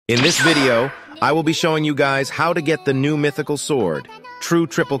In this video, I will be showing you guys how to get the new mythical sword, True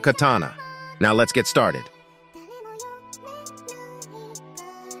Triple Katana. Now let's get started.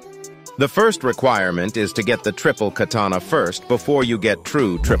 The first requirement is to get the Triple Katana first before you get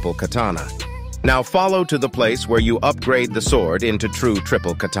True Triple Katana. Now follow to the place where you upgrade the sword into True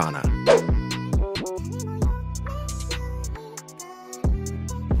Triple Katana.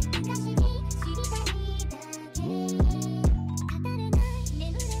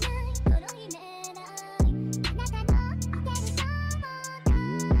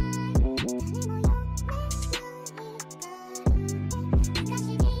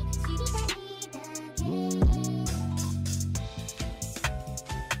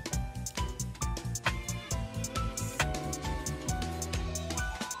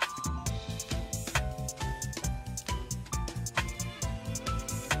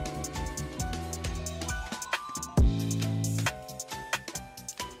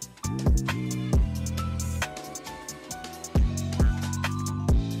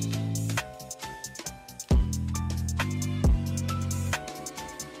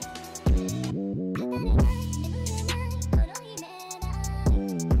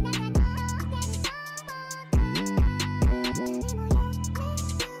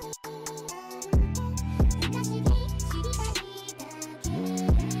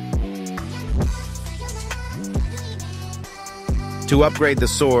 To upgrade the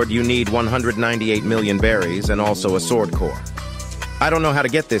sword, you need 198 million berries and also a sword core. I don't know how to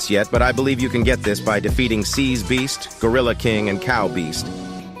get this yet, but I believe you can get this by defeating Sea's Beast, Gorilla King, and Cow Beast.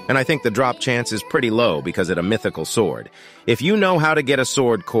 And I think the drop chance is pretty low because it's a mythical sword. If you know how to get a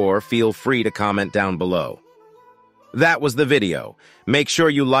sword core, feel free to comment down below. That was the video. Make sure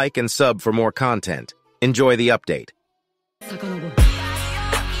you like and sub for more content. Enjoy the update.